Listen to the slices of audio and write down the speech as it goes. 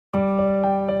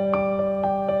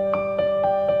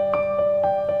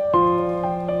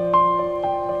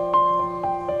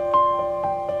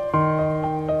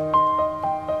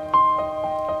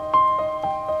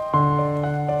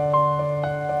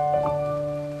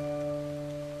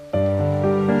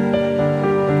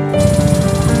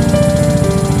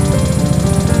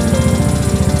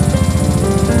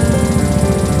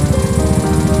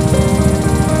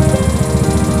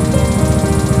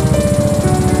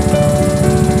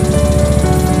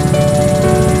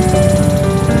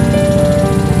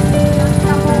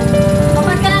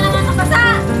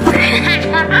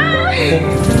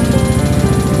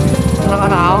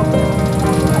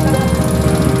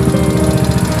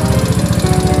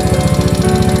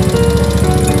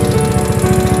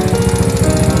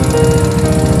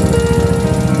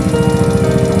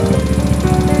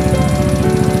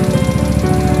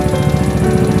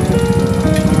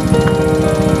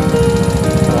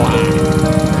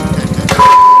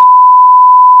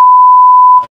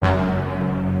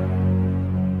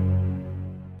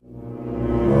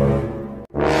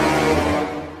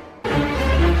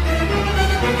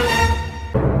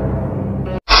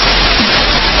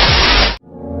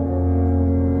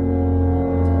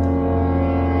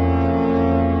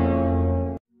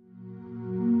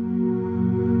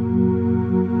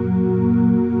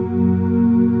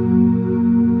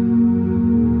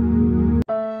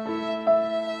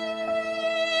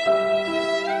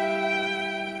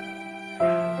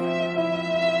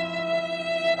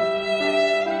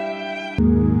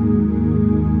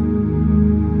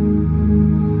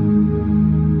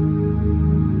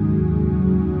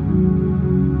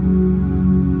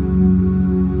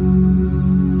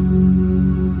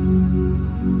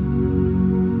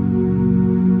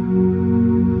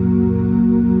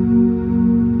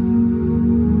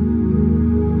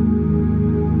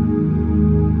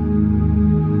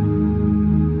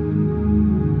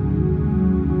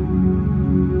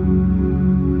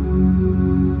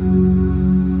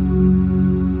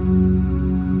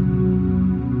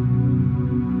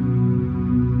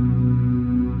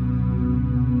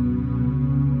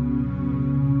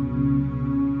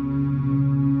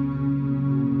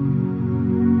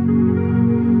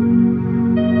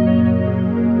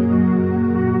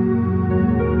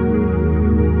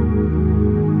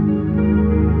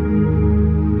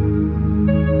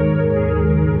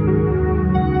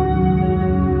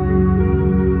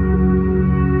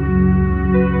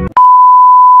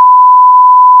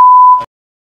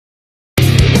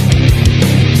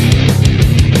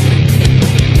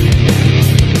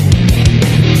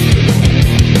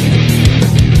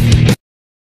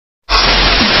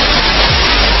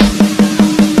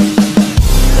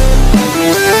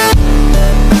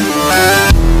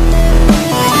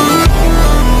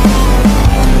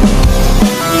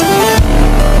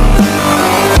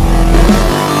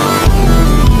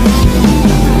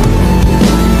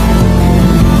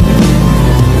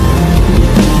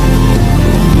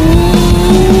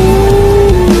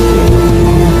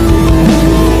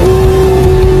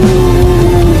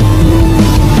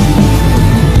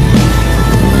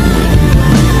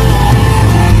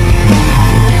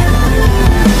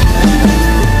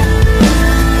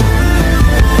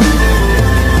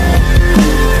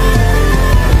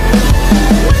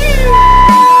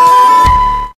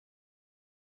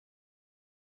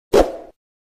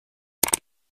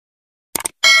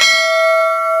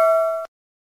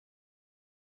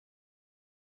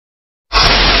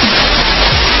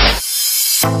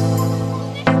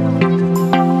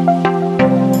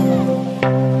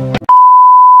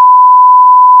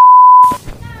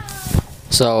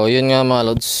So, yun nga mga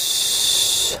lods.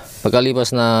 Pagkalipas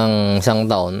ng isang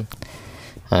taon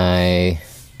ay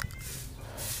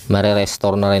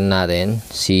mare-restore na rin natin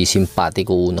si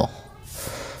Simpatiko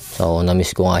 1. So,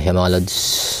 na-miss ko nga siya mga lods.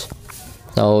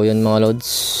 So, yun mga lods,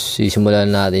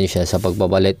 sisimulan natin siya sa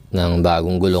pagpapalit ng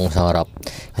bagong gulong sa harap.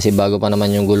 Kasi bago pa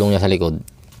naman yung gulong niya sa likod,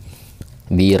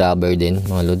 B-rubber din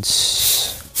mga lods.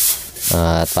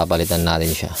 At papalitan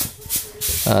natin siya.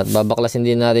 At babaklasin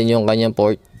din natin yung kanyang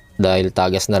port dahil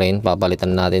tagas na rin.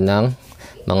 Papalitan natin ng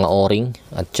mga o-ring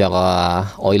at saka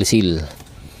oil seal.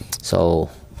 So,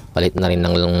 palit na rin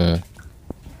ng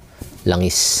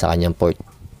langis sa kanyang port.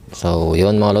 So,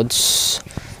 yun mga lods.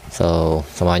 So,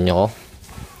 samahan nyo ko.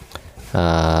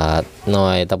 At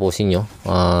ay tapusin nyo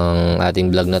ang ating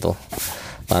vlog na to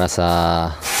para sa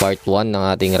part 1 ng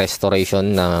ating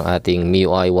restoration ng ating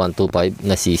MIO 125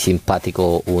 na si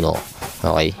Simpatiko 1.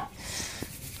 Okay.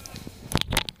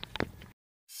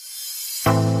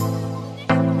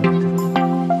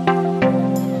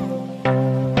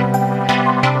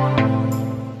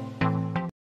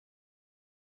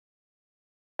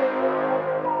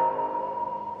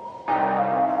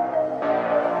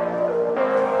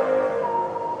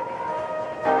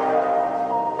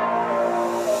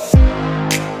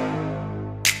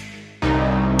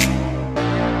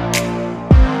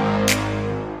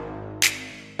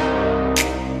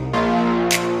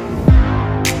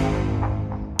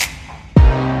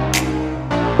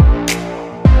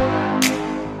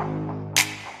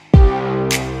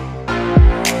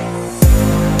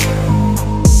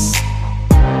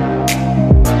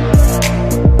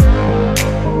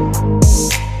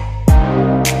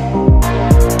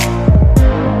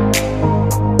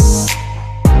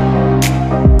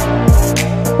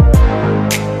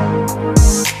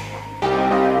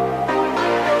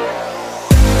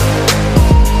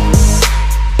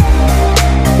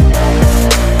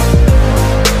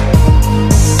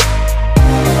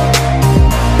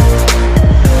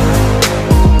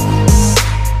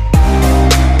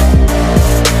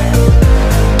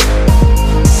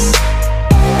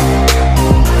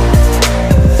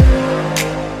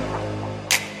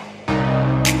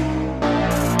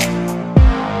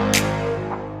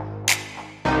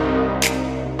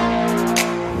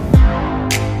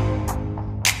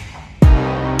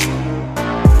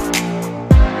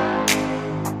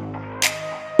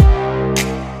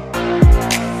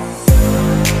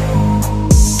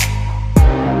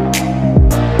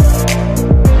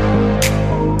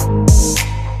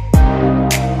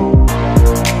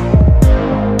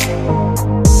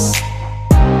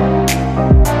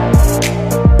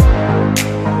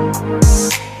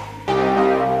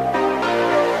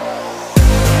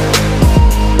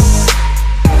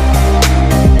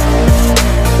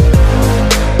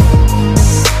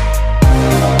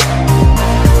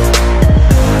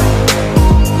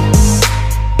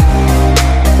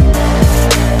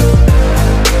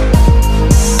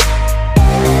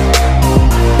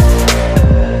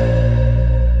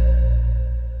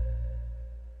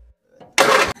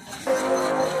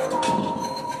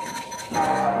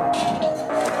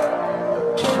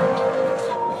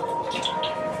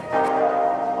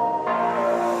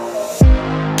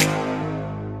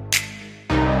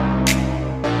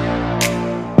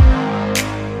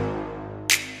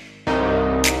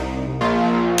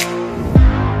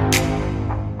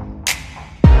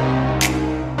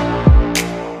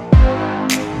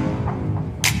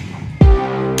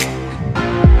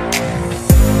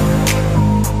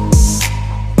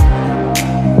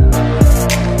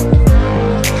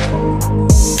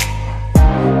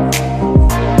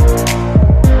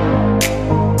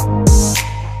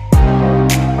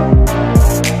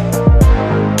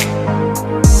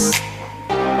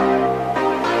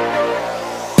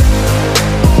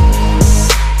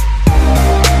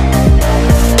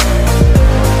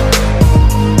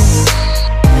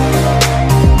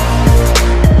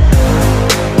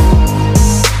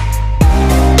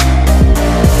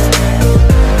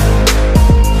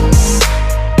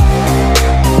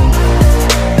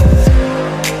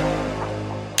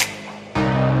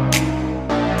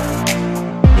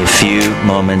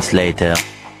 Moments later.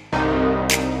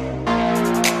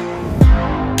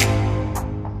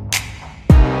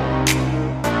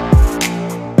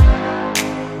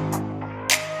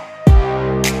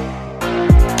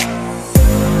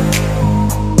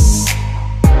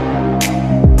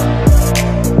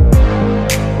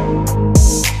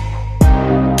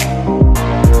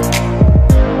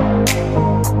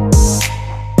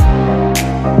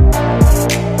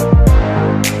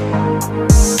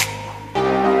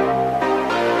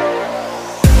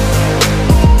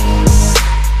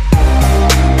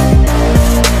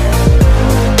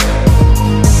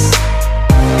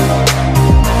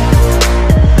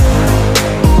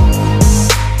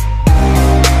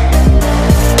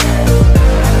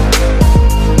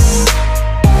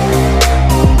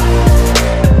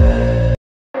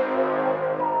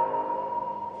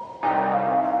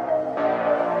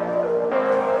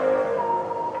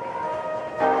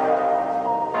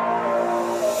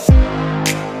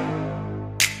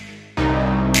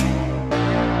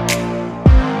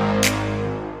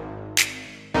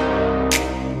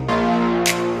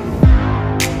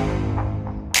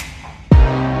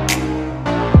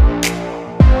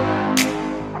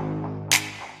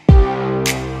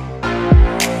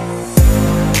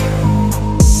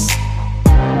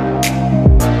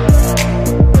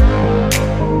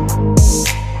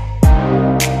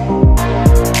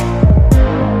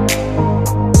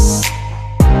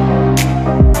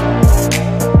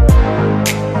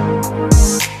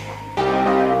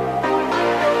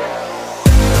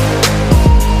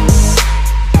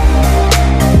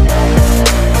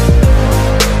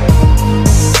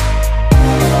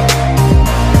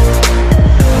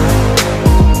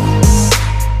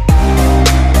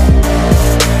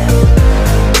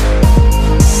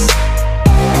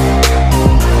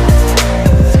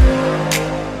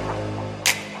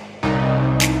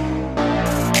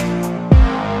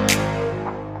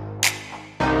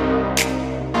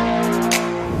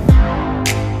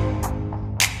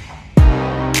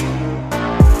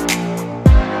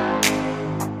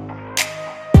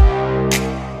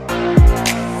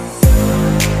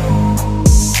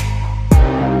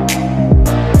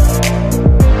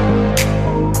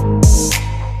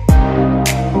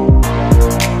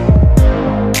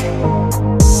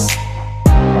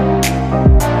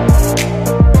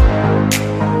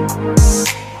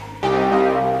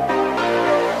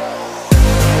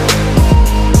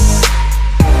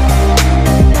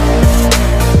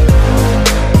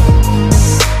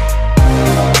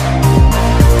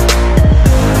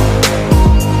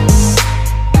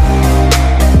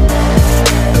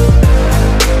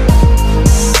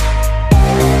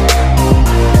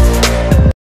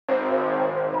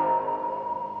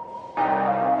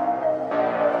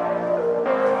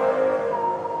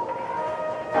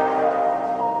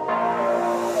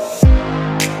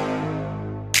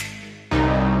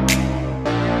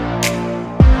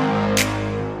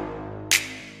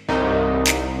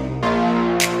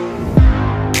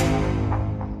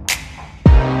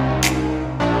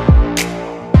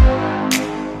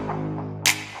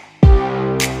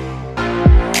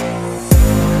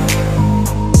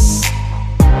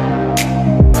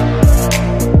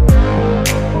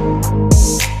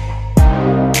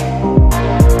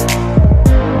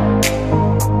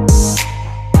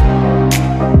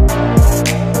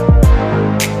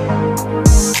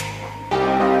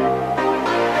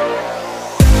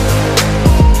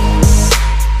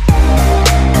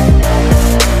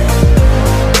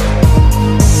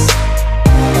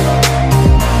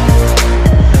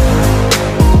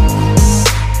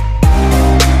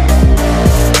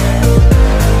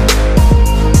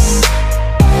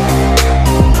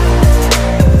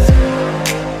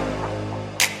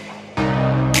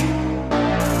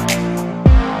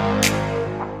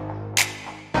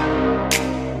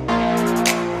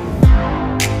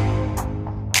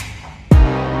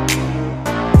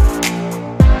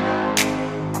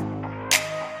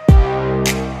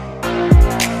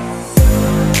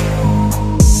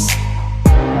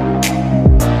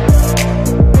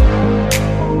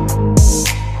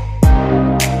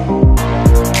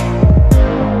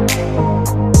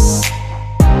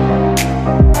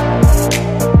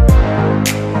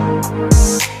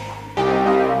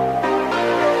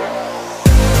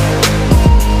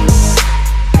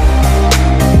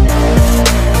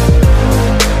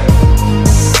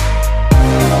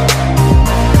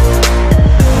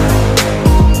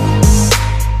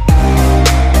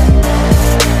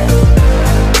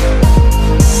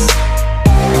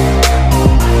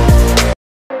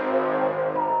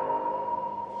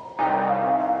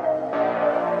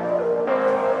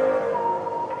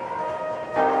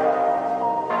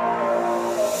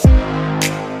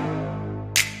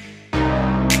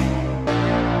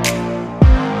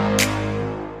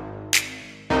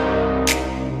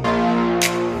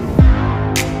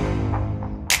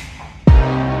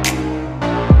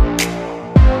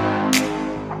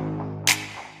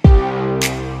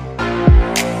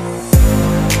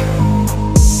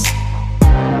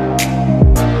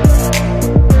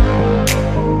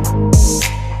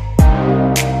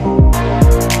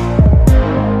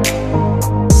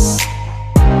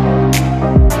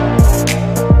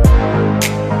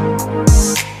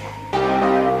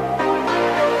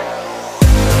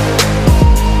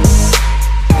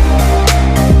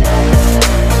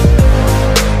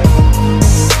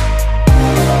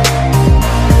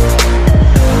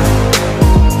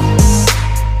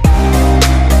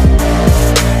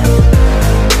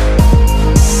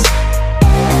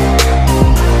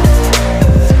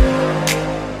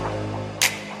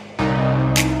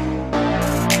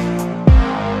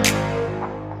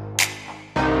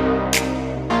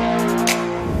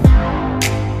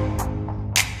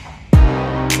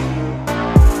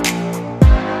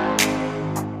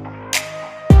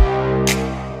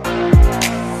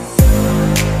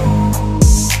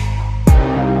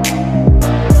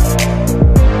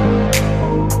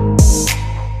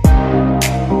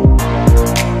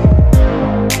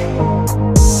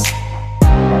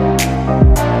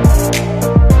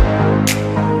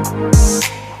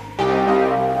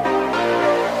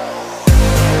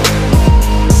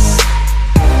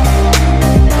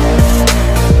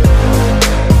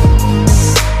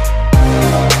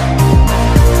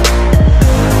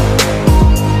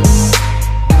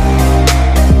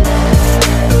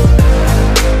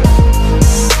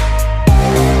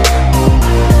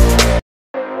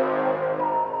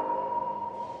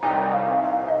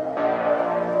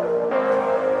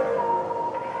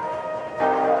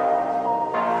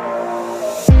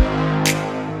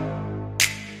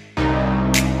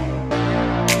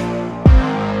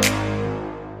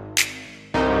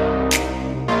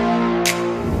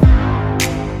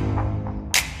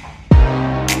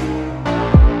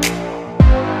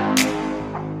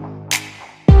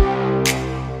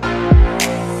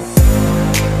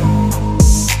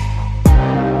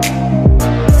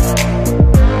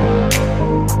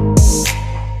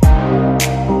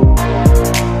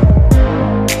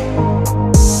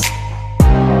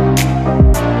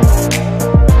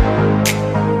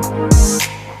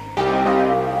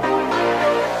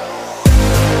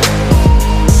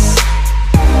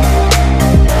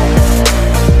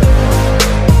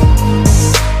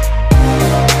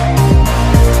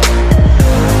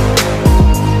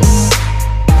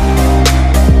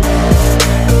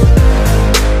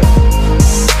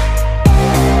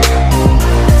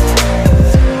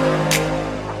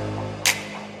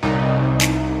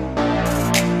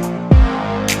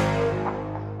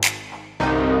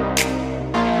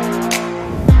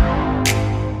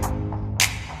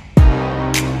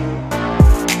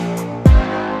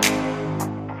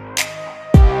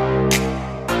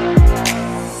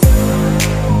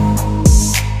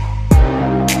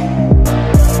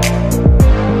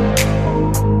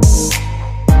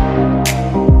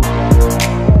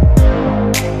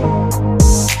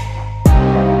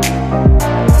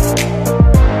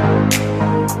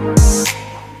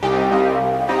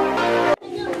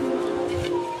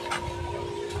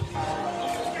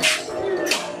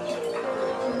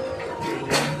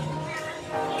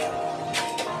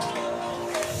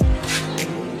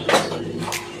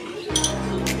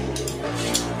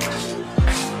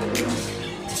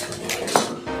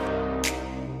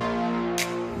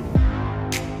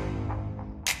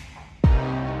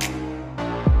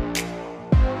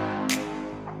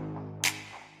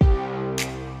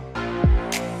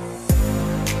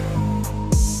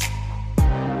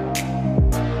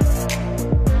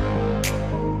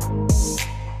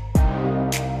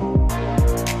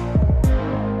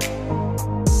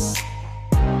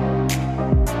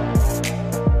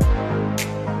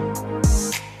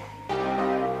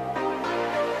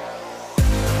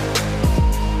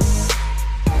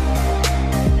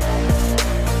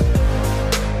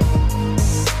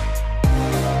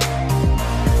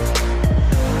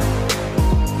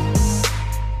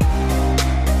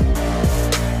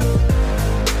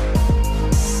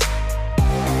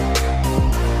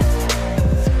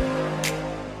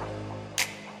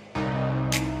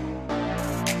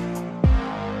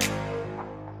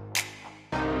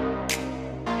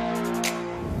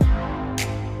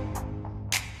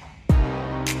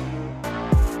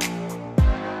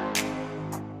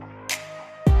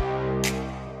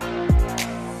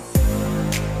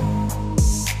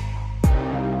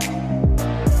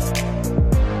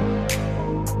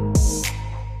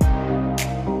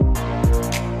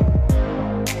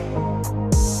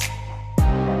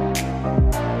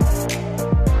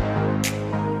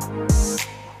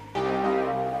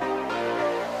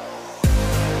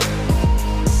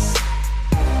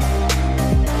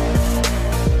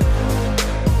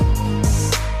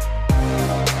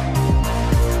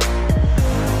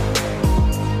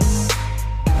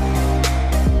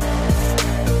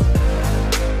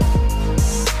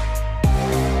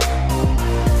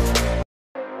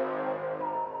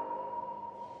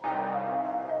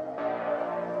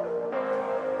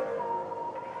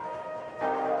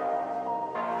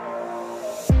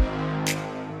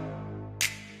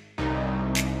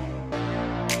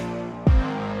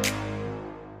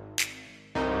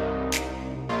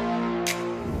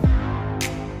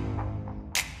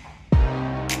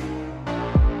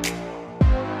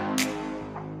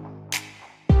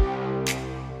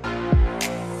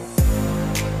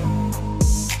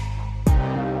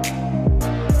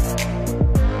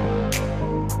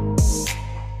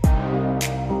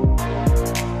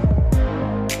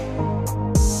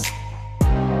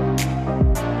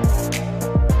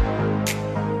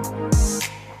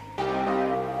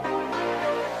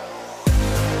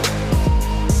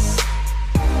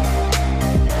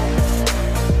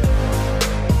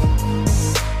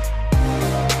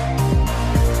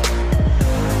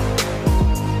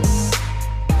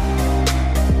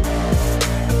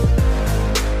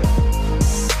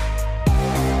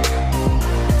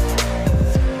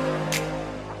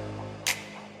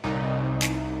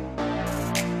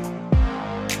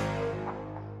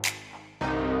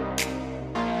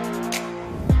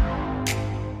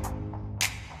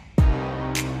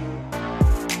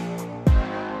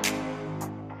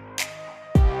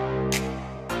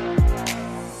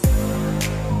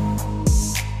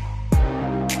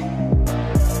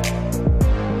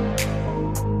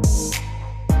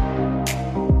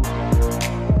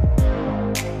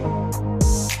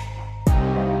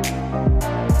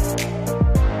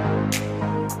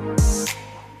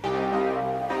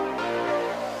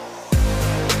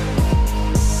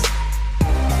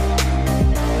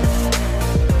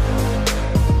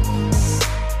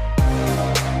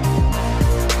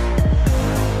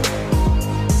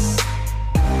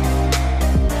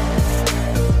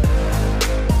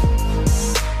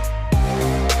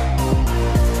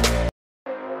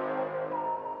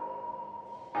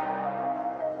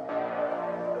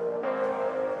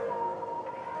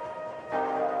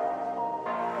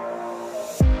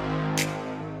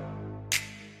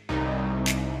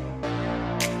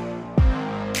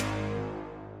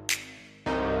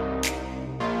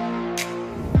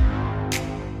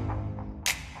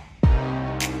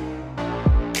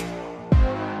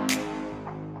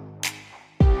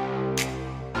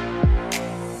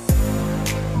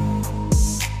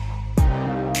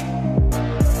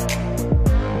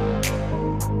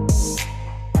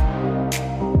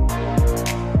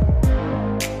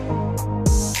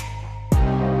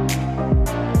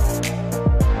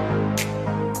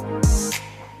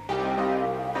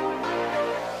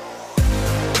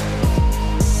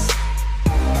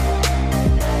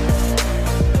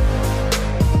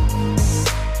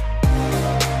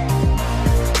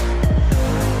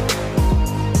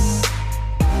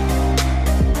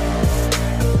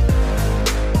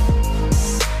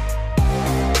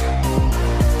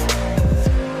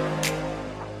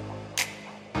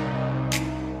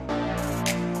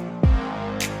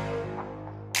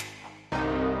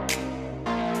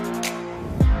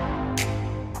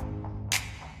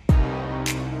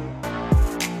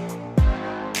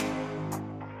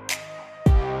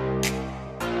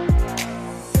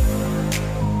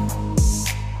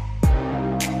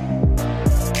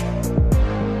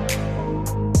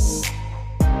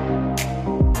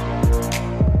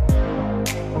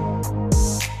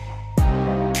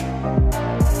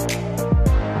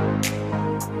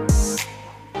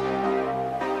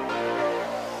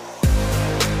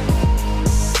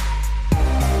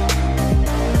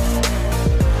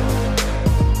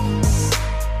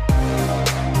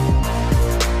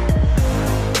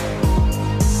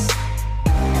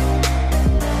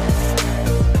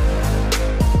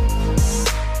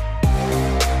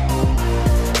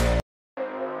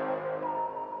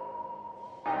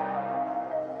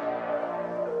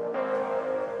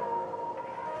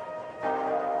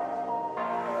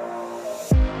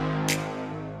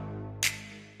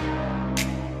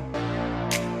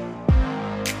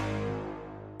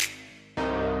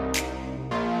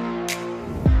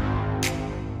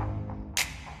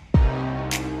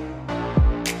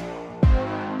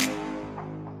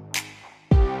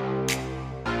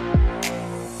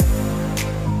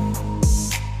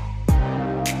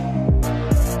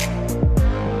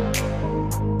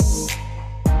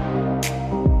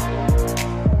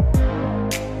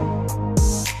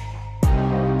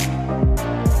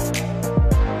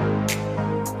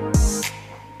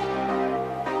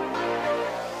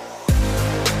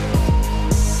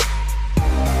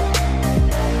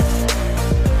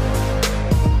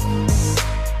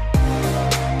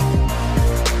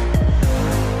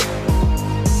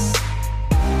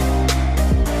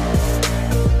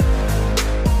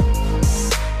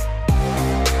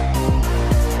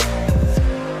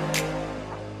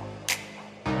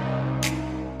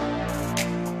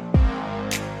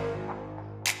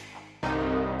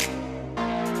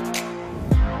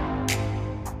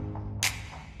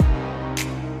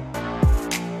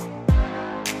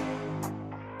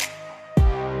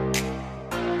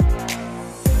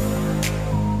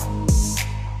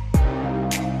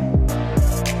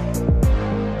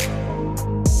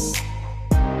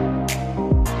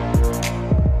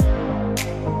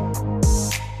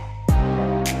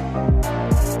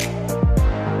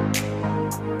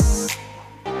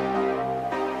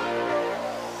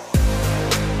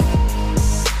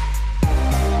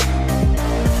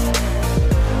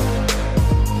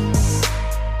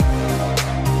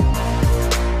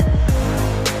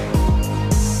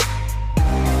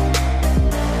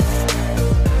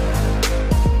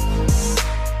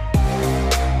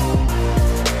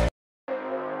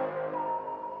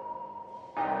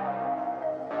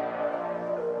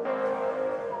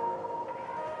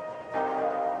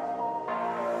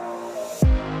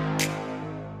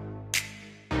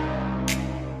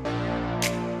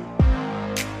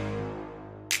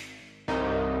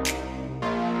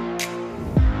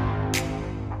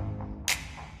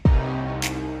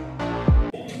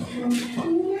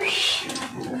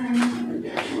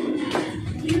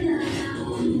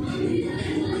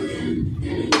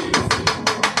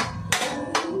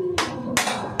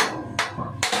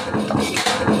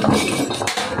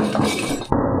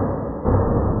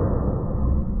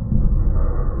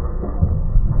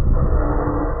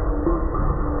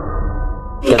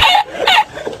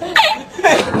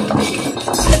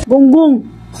 Gonggong.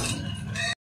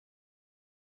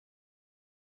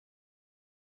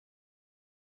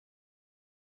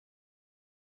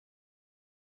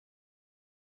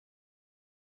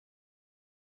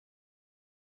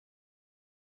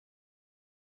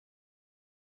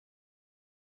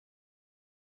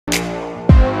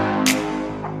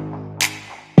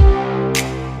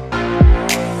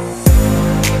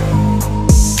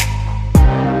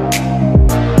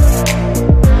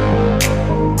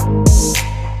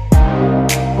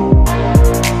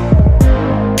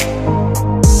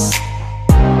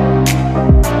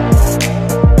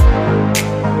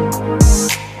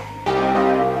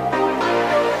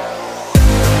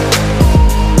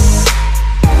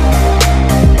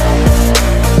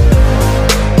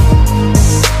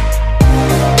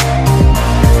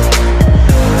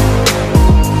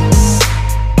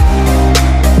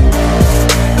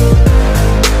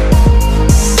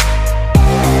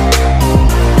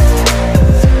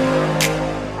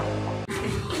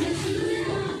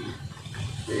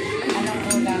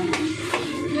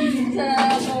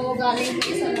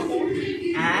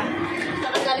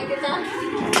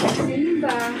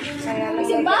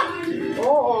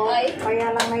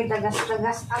 Kaya lang may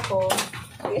dagas-dagas ako.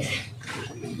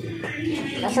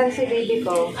 Nasaan si baby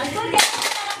ko?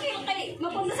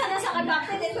 Mapunta sana sa kay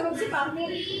Papi, turog si Papi.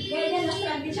 Ganyan,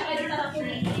 na-stranded siya kayo tarapon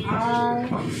eh. Ay.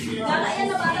 Kala yan,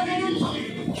 nabata na yan.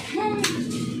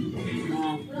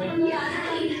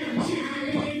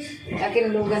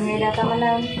 Kinlugan ngay data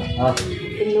man.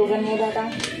 Kinlugan ngay data.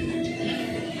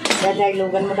 Daday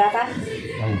lugan mo data?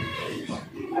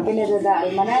 Apa na dadaal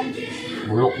manan?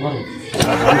 Bulok man.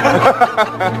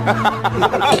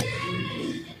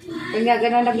 Kaya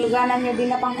gano'n nagluganan nyo din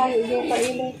na pang kayo. Iya pa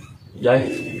ili. Jai.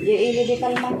 Iya ili di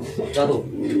kalma. Satu.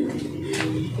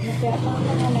 Kaya pa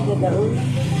na nagdadaol.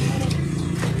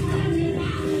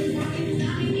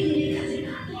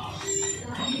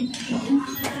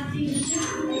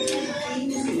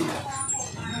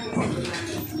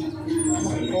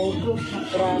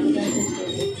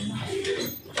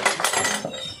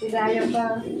 Sidayo pa.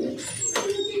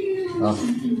 Oh.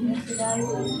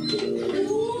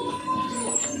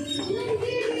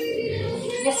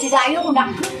 Sidayo ko na.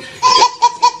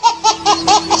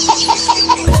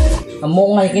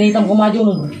 Amo nga kinitang kumadyo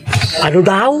nun. Ano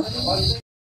daw?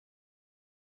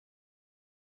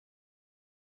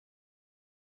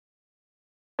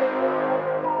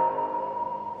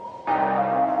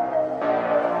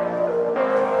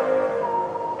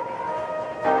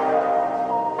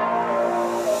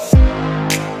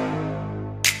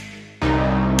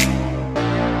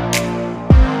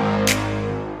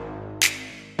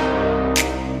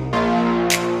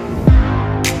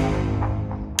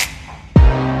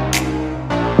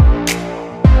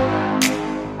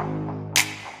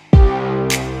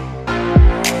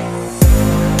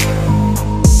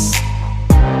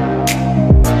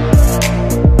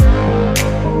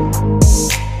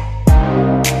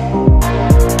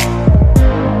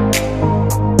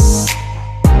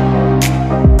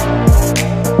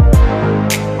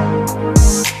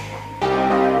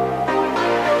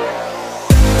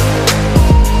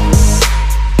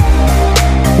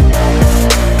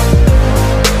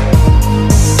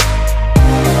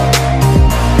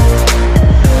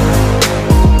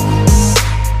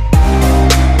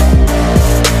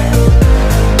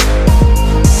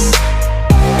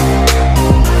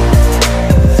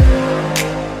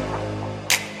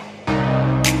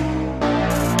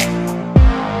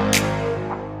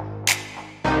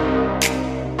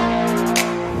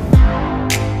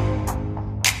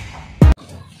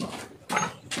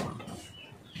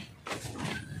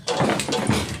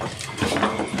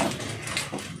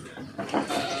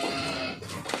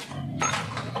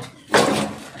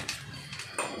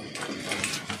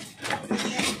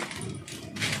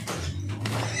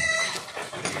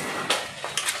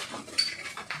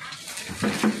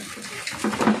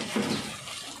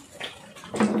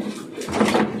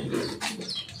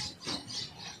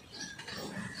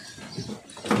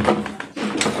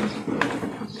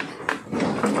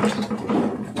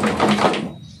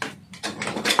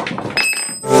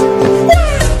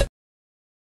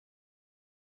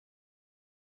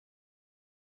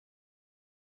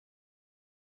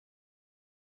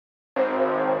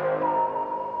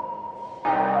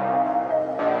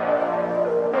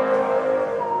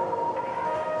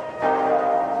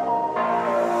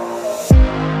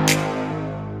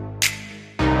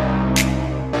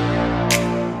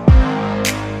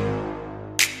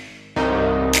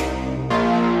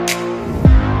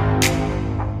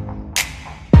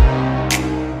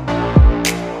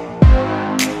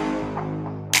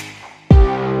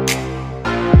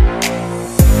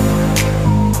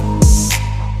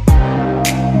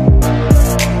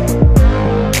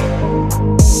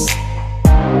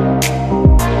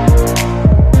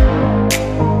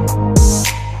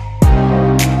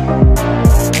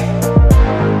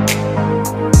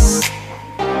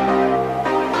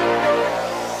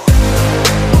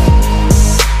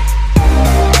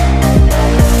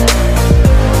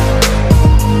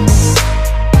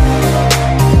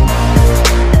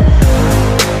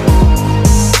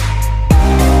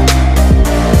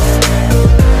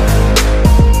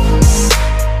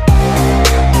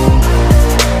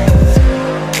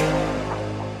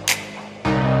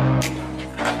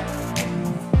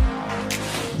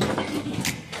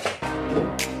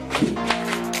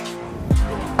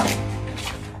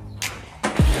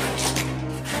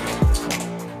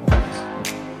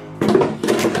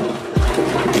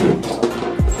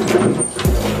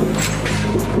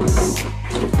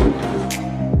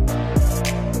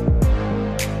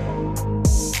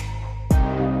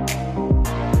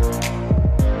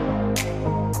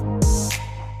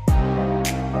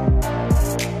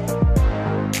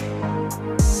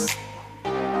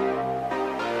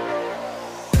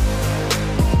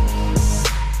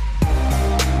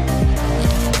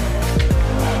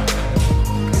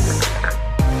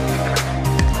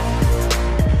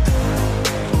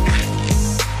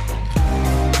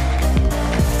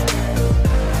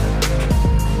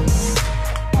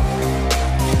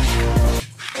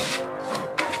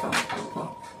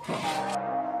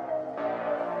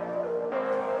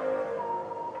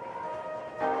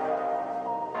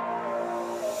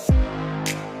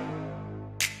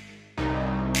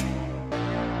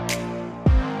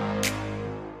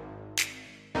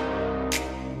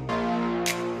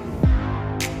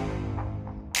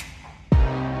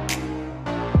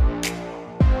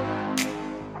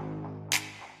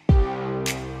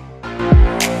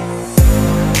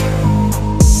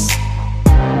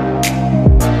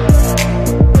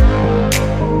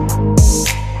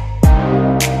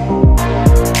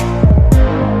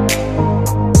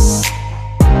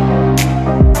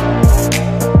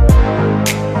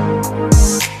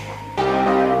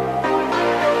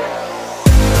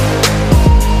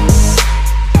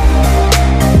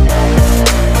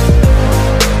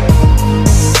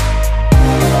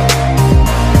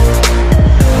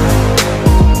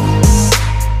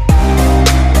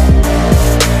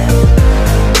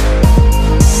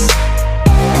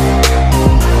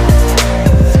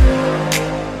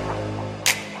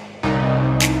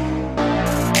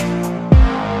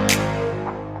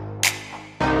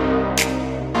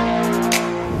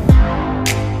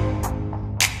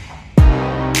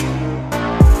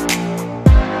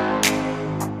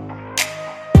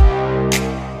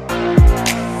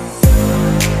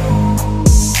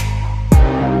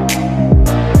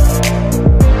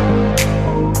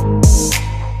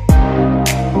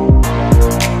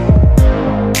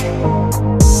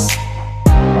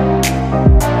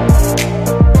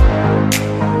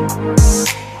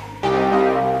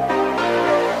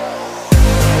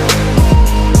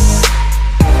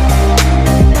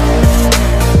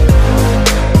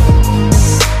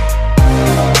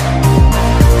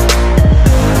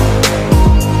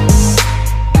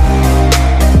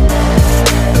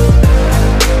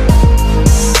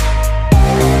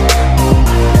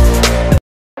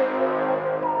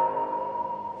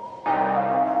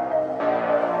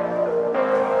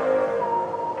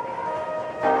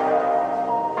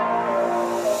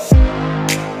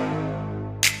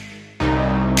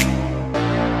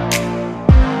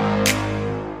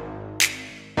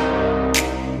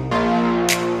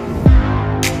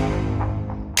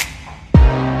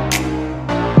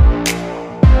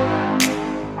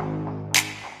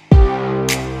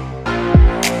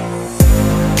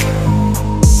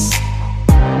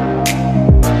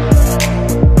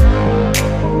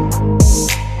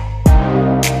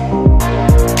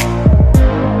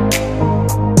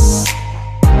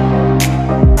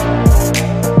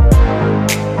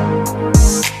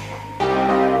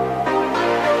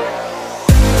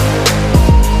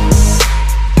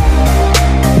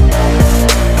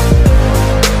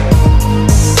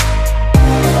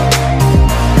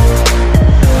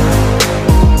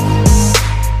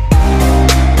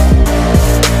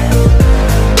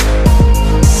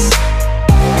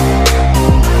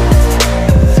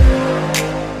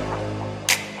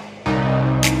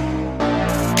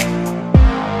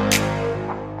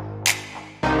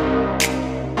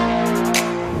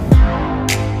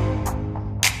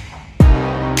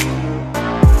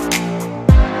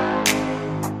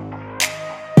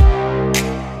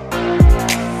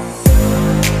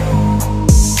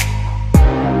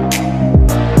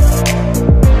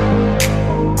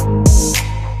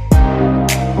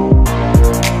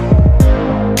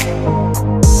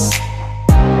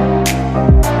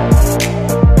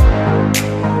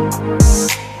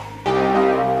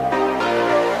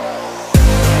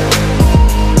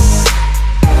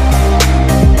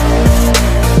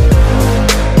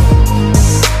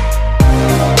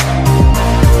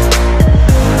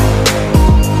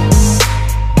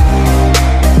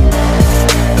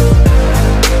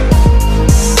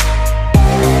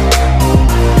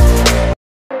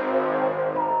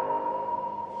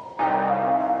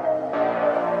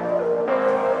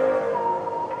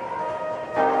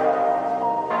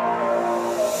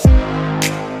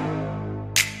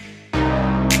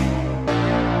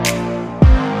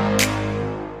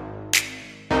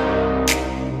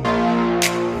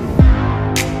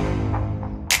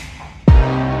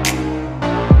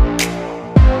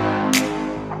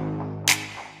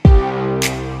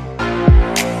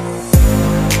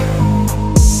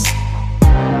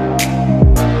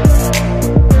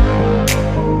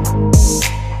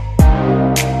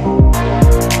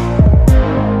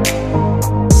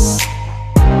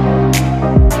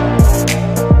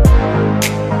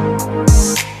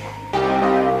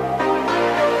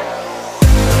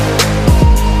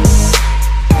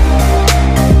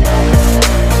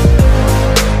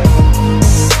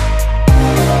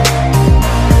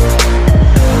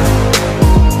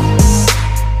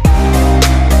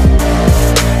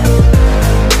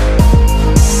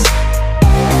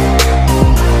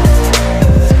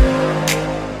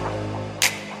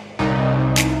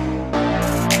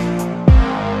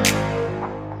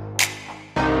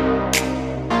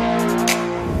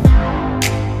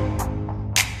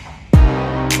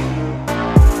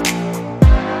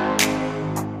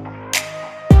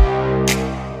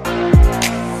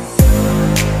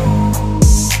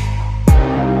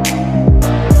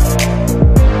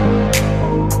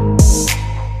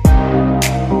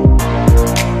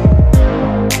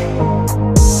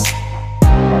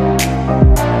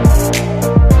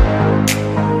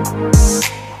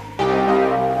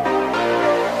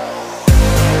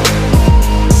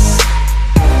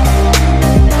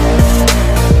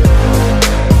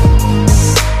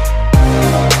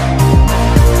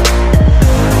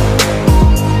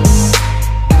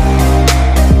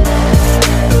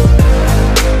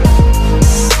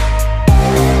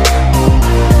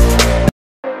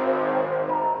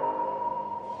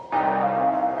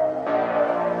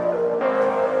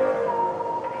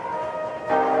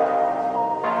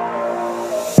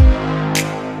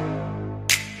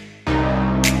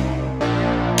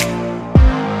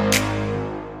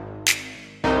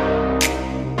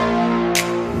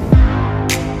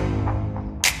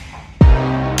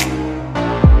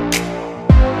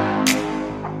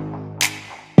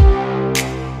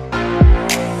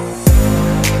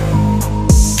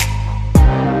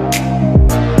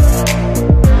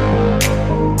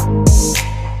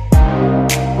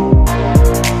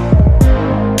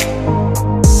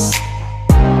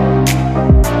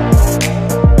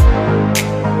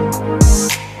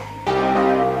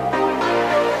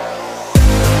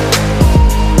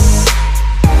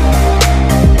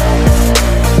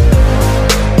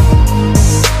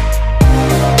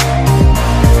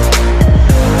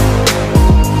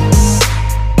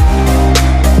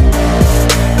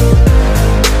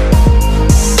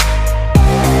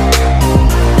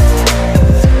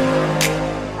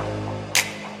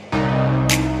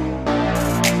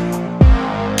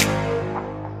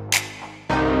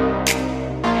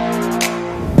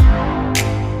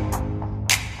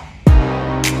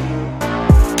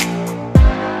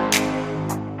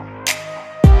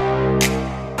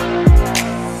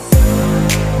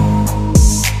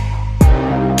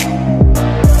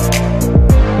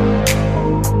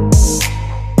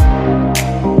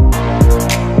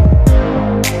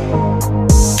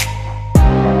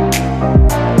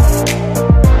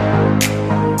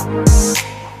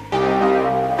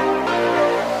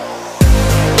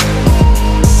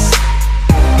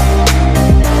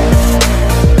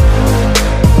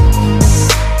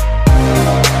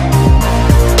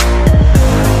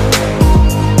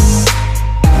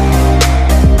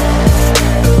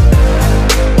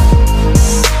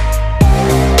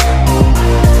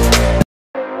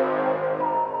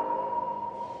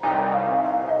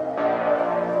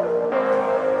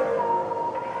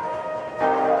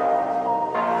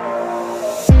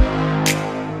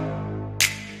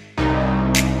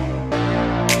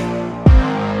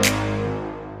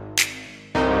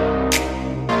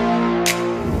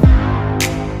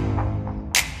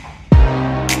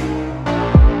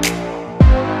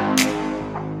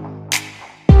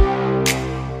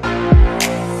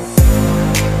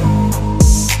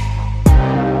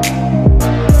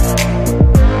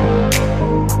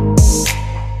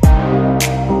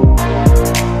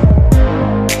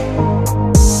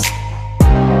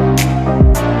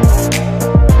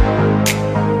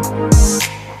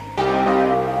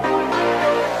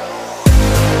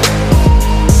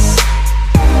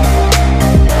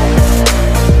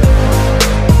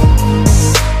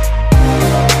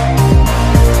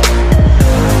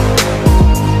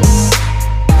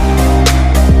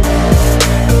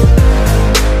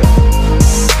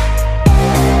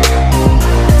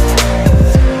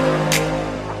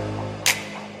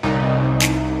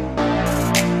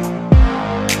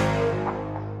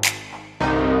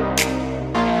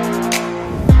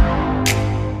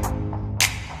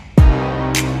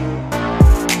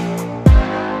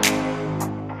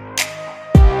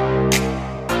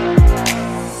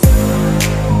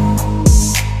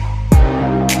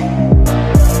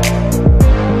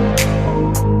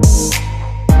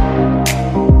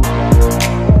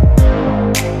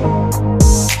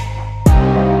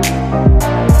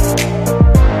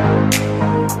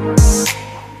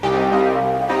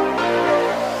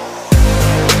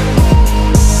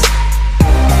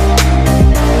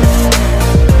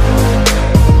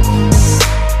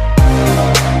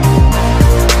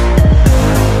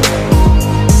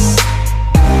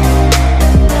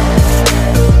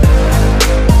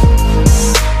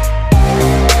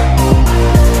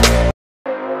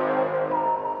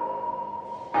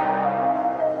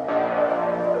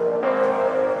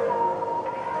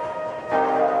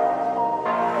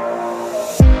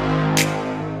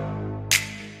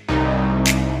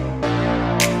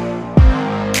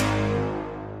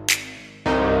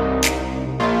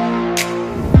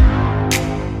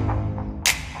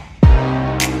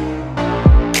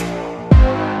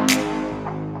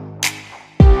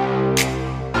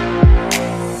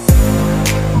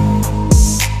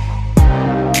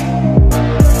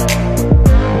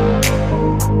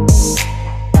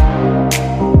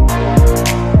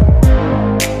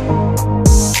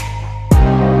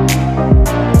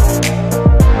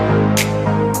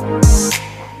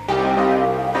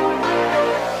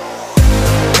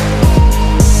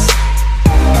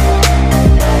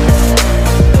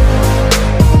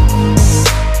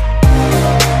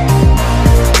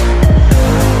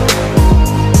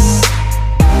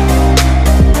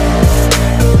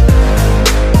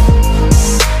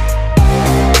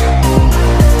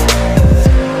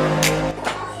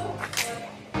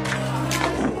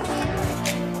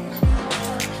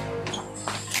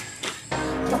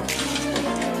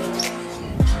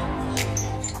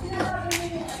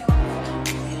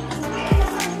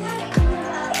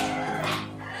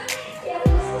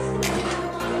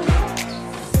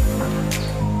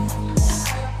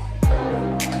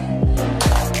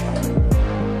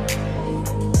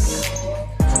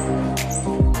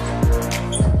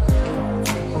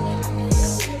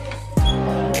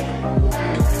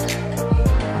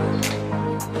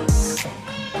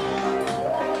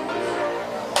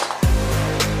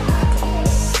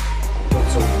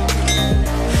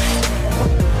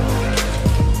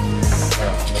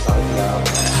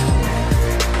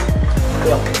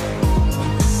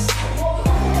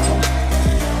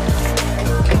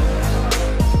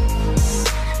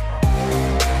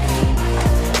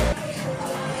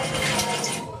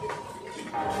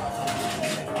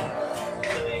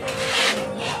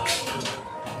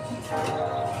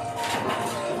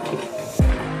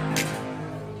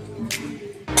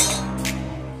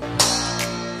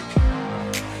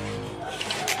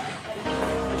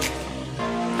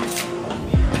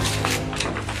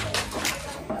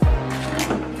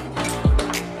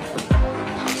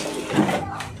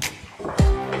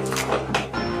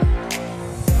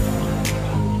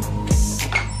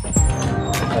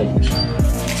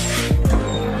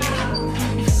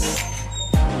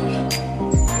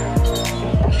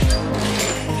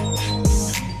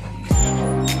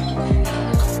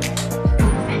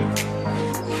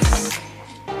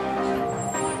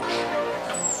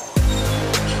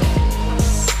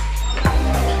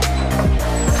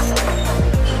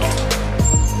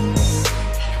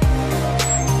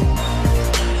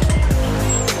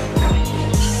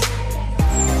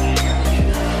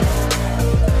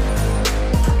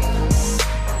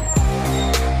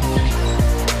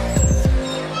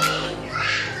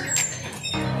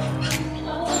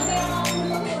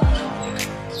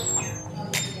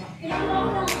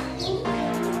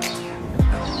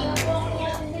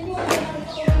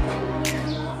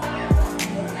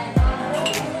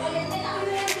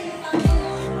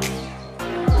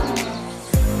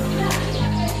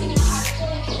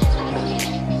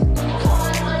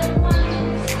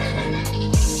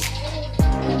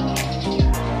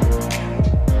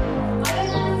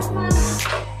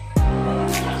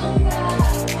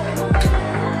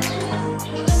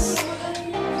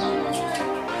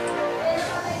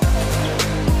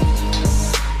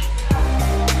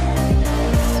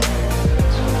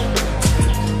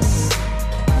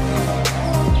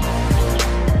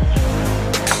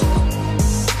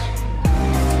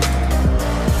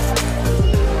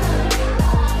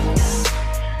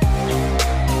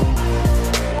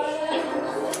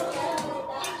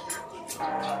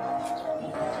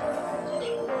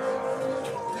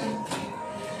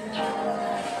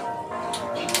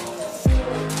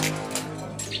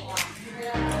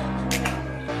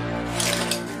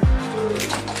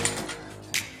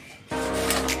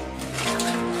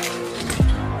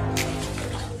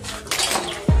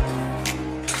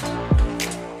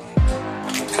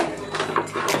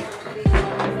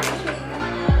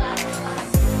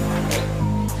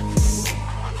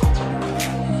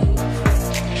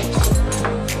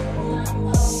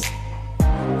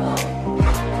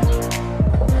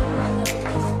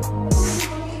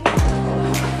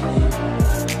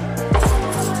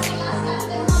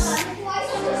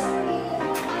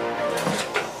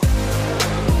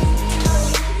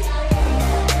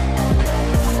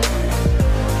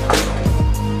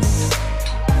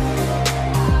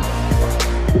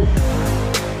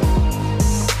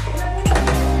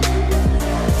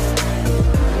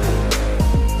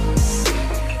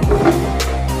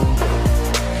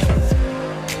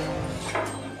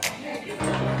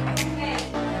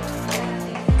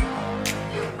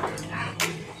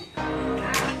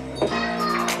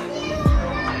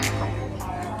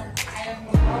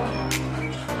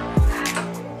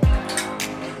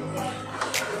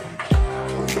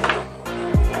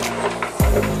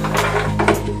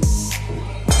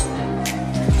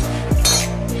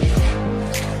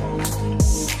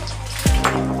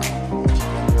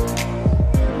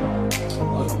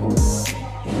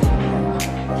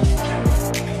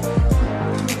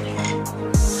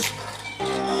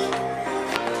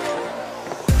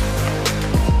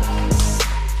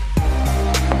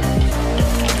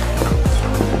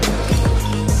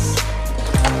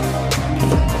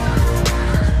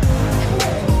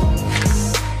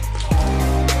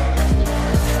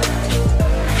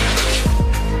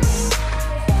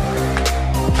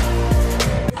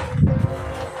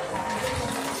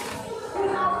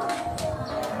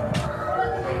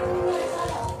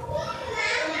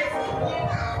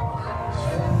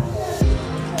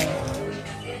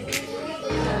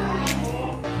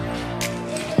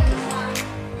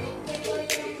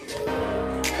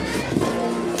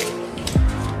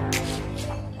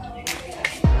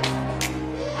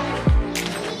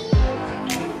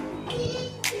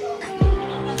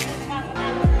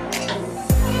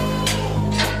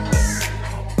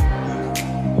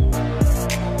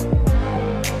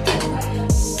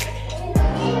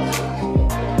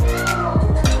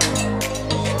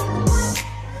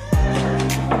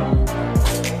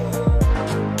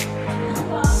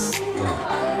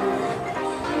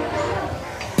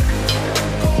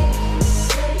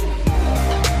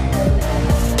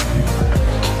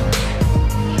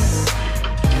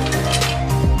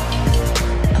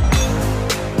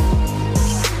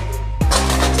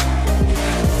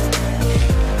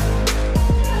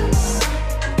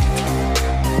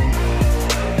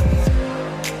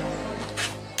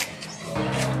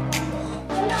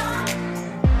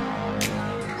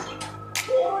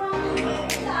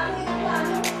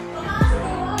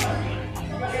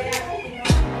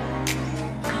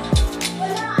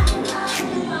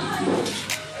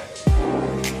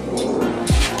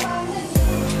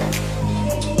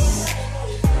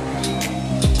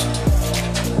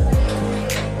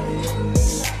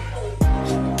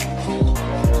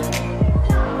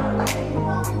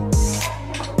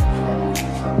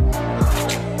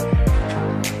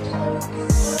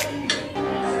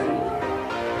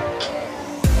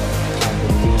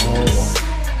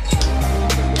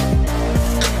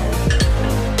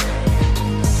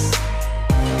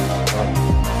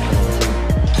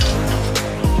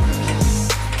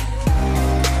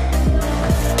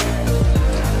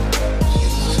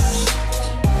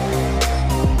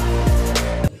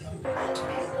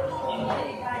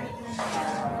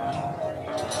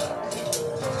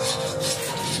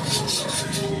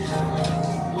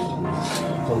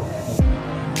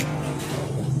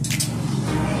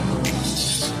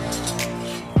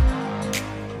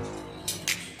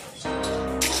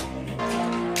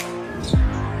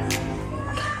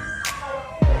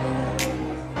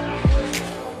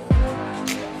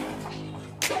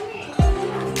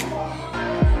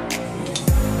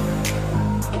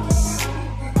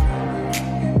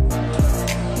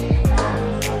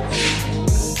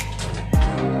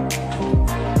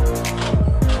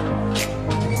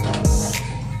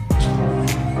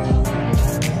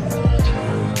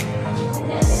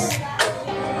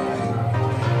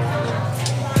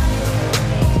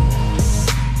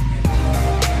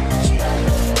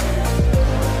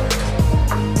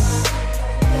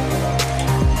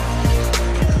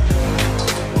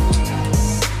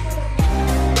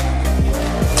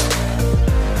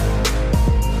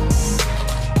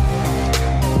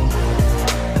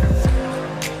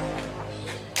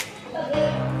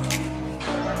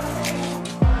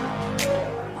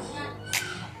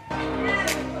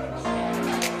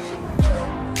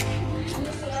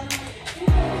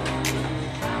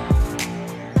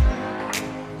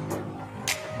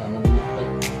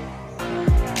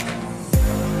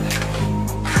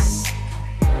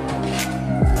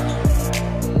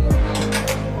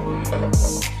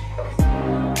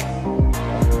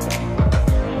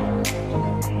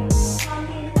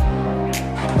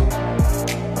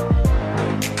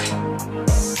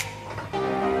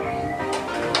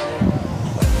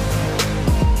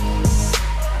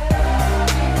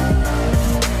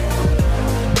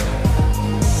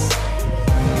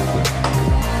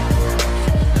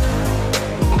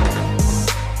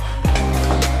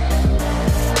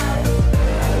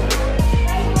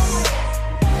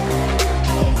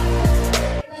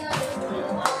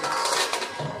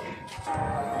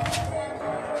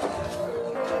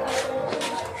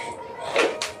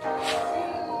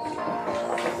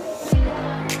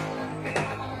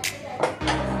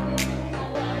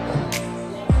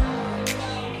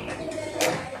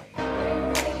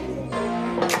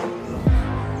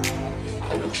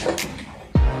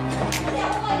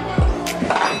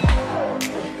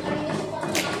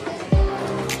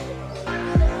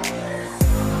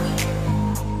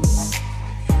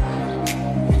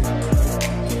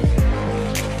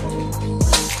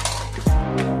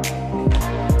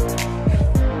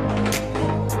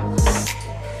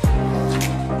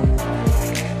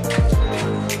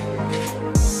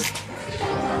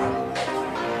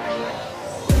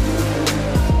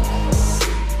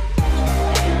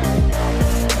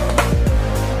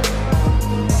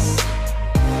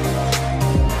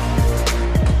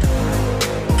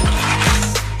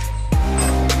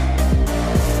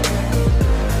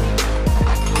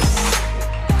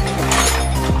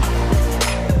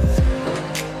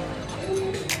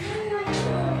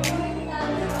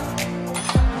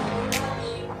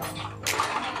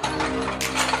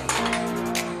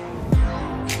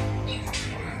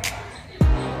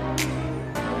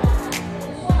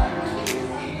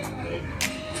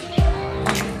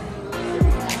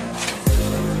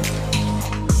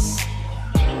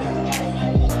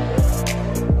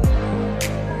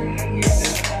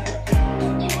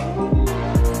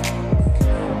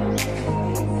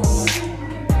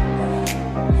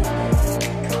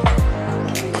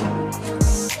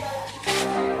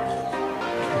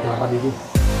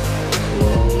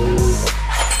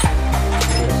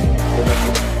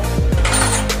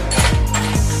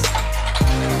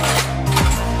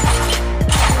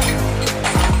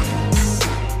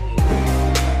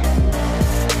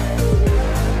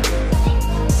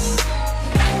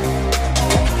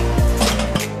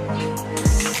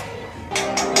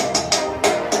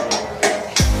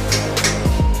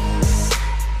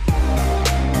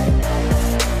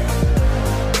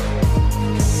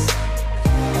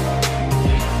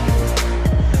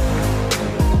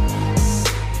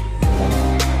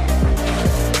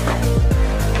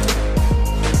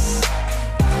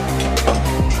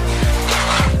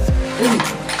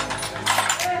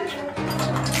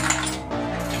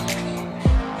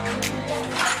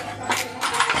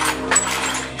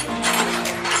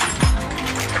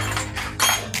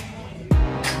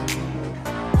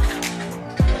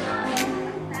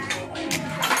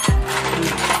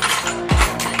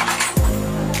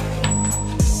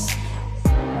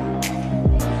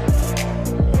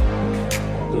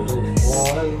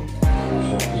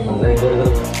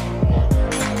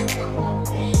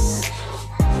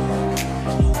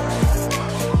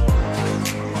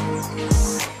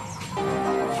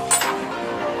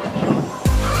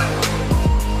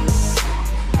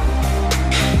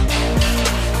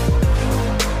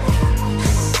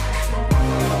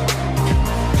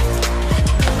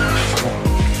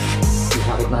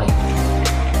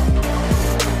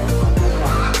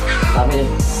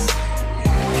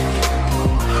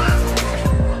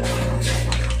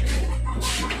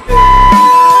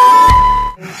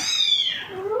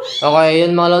 Okay,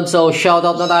 yun mga lod. So,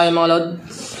 shoutout na tayo mga lod.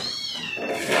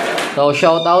 So,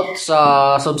 shoutout sa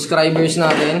subscribers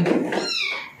natin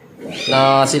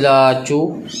na sila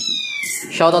Chu.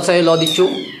 Shoutout sa'yo, Lodi Chu.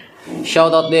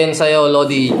 Shoutout din sa'yo,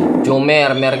 Lodi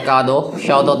Jomer Mercado.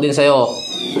 Shoutout din sa'yo,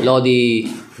 Lodi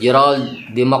Gerald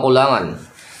Di Makulangan.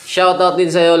 Shoutout din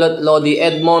sa'yo, Lodi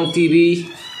Edmond TV.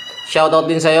 Shoutout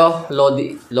din sa'yo,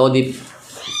 Lodi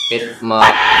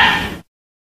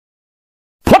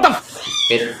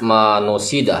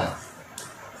Petmanosida.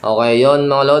 Okay, yon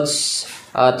mga lods.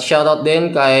 At shoutout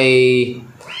din kay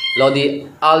Lodi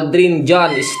Aldrin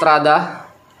John Estrada.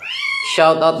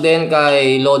 Shoutout din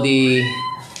kay Lodi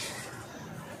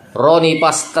Ronnie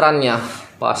Pastranya.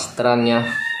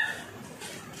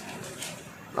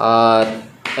 At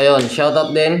ayun,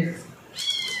 shoutout din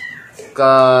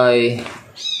kay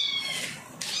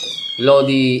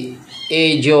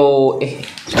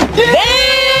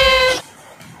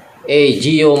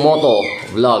Gio Moto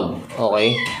Vlog.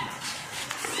 Okay.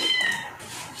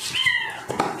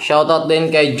 Shoutout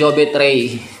din kay Jobet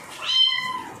Ray.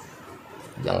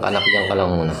 Diyan ka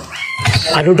lang muna.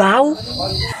 Ano daw?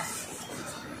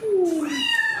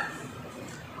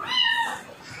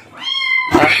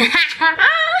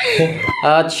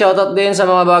 At shoutout din sa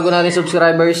mga bago nating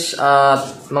subscribers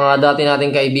at mga dati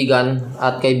nating kaibigan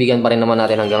at kaibigan pa rin naman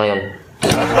natin hanggang ngayon.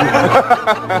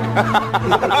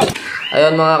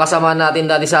 Ayun, mga kasama natin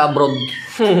dati sa abroad.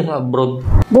 Abroad.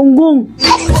 Gonggong.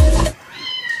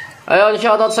 Ayun,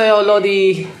 shoutout sa'yo,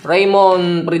 Lodi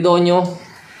Raymond Pridonio.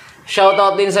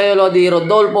 Shoutout din sa'yo, Lodi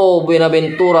Rodolfo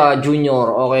Buenaventura Jr.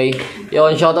 Okay.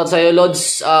 Yun, shoutout sa'yo,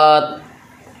 Lods. At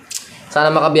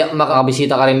sana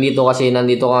makakabisita ka rin dito kasi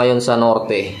nandito ka ngayon sa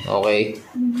norte. Okay.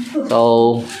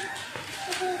 So,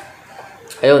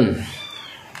 ayun.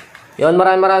 Yun,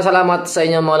 maraming salamat sa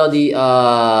inyo mga Lodi.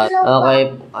 Okay.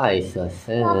 Ay,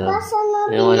 sus.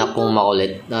 Yung anak kong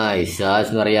makulit. Ay,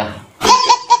 sus, Maria.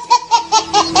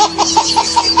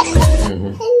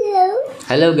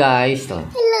 Hello guys.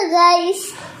 Hello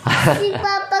guys. Si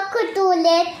Papa ko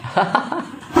tulit.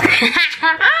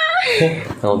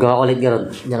 Huwag ka makulit ka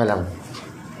ron. Diyan ka lang.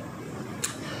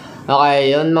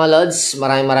 Okay, yun mga Lods.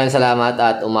 Maraming salamat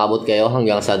at umabot kayo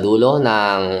hanggang sa dulo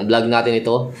ng vlog natin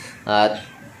ito. At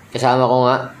kasama ko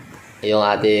nga yung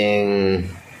ating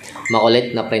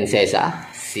makulit na prinsesa,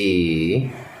 si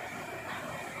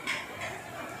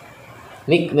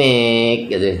Mikmik.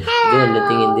 Doon,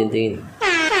 tingin.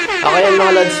 Okay yun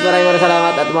mga Lods, maraming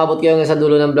salamat at umabot kayo hanggang sa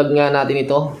dulo ng vlog nga natin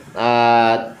ito.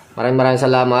 At maraming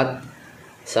salamat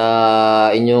sa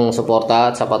inyong suporta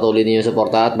at sa patuloy ninyong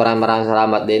suporta. At maraming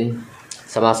salamat din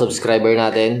sa mga subscriber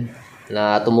natin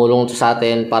na tumulong sa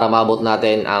atin para maabot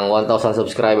natin ang 1,000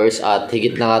 subscribers. At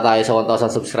higit na nga tayo sa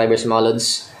 1,000 subscribers mga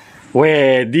Lods.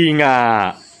 Pwede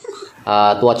nga.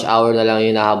 At watch hour na lang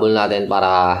yung nahabol natin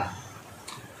para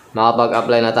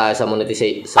makapag-apply na tayo sa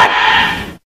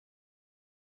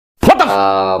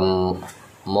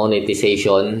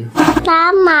monetization.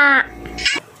 Tama.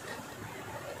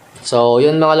 So,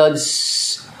 yun mga Lods.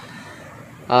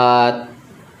 At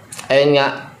ayun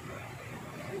nga.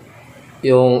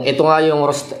 Ito nga yung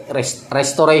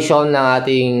restoration ng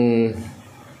ating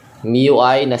MIO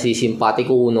na si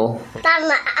Simpatiko1.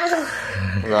 Tama.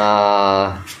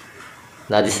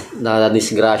 Na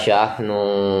disgrasya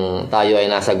nung tayo ay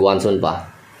nasa Guanzon pa.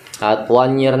 At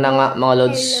 1 year na nga mga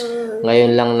Lods.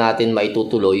 Ngayon lang natin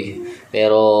maitutuloy.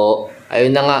 Pero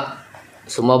ayun na nga,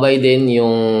 sumabay din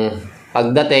yung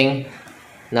pagdating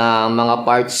ng mga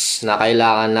parts na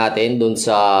kailangan natin dun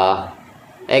sa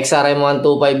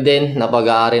XRM125 din na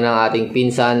pag-aari ng ating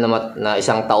pinsan na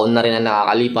isang taon na rin na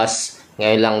nakakalipas.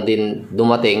 Ngayon lang din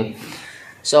dumating.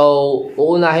 So,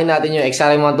 uunahin natin yung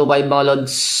XRM125 mga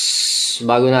Lods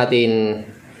bago natin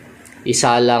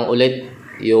isalang ulit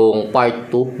yung part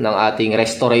 2 ng ating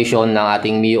restoration ng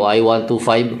ating MIO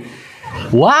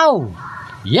 125. Wow!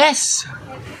 Yes!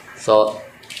 So,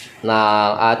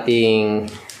 ng ating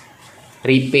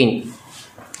repaint.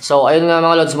 So, ayun nga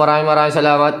mga Lods, maraming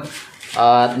salamat.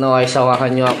 At no, ay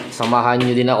samahan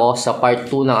nyo din ako sa part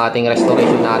 2 ng ating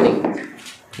restoration ng ating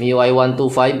MIO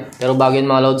 125. Pero bago yun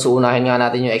mga Lods, unahin nga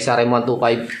natin yung XRM125.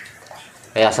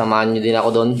 Kaya samahan nyo din ako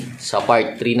doon sa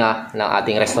part 3 na ng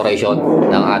ating restoration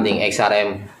ng ating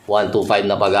XRM125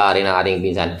 na pag-aari ng ating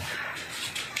pinsan.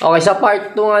 Okay, sa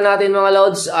part 2 nga natin mga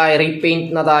Lods ay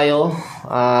repaint na tayo.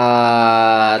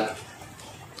 At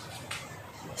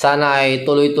sana ay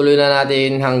tuloy-tuloy na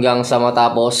natin hanggang sa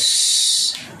matapos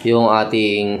yung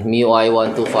ating MIO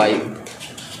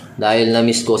 125 dahil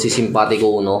na-miss ko si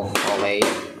Simpatiko1. Okay.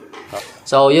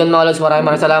 So, yun mga Lods,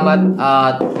 maraming salamat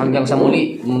at hanggang sa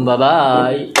muli.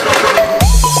 Bye-bye!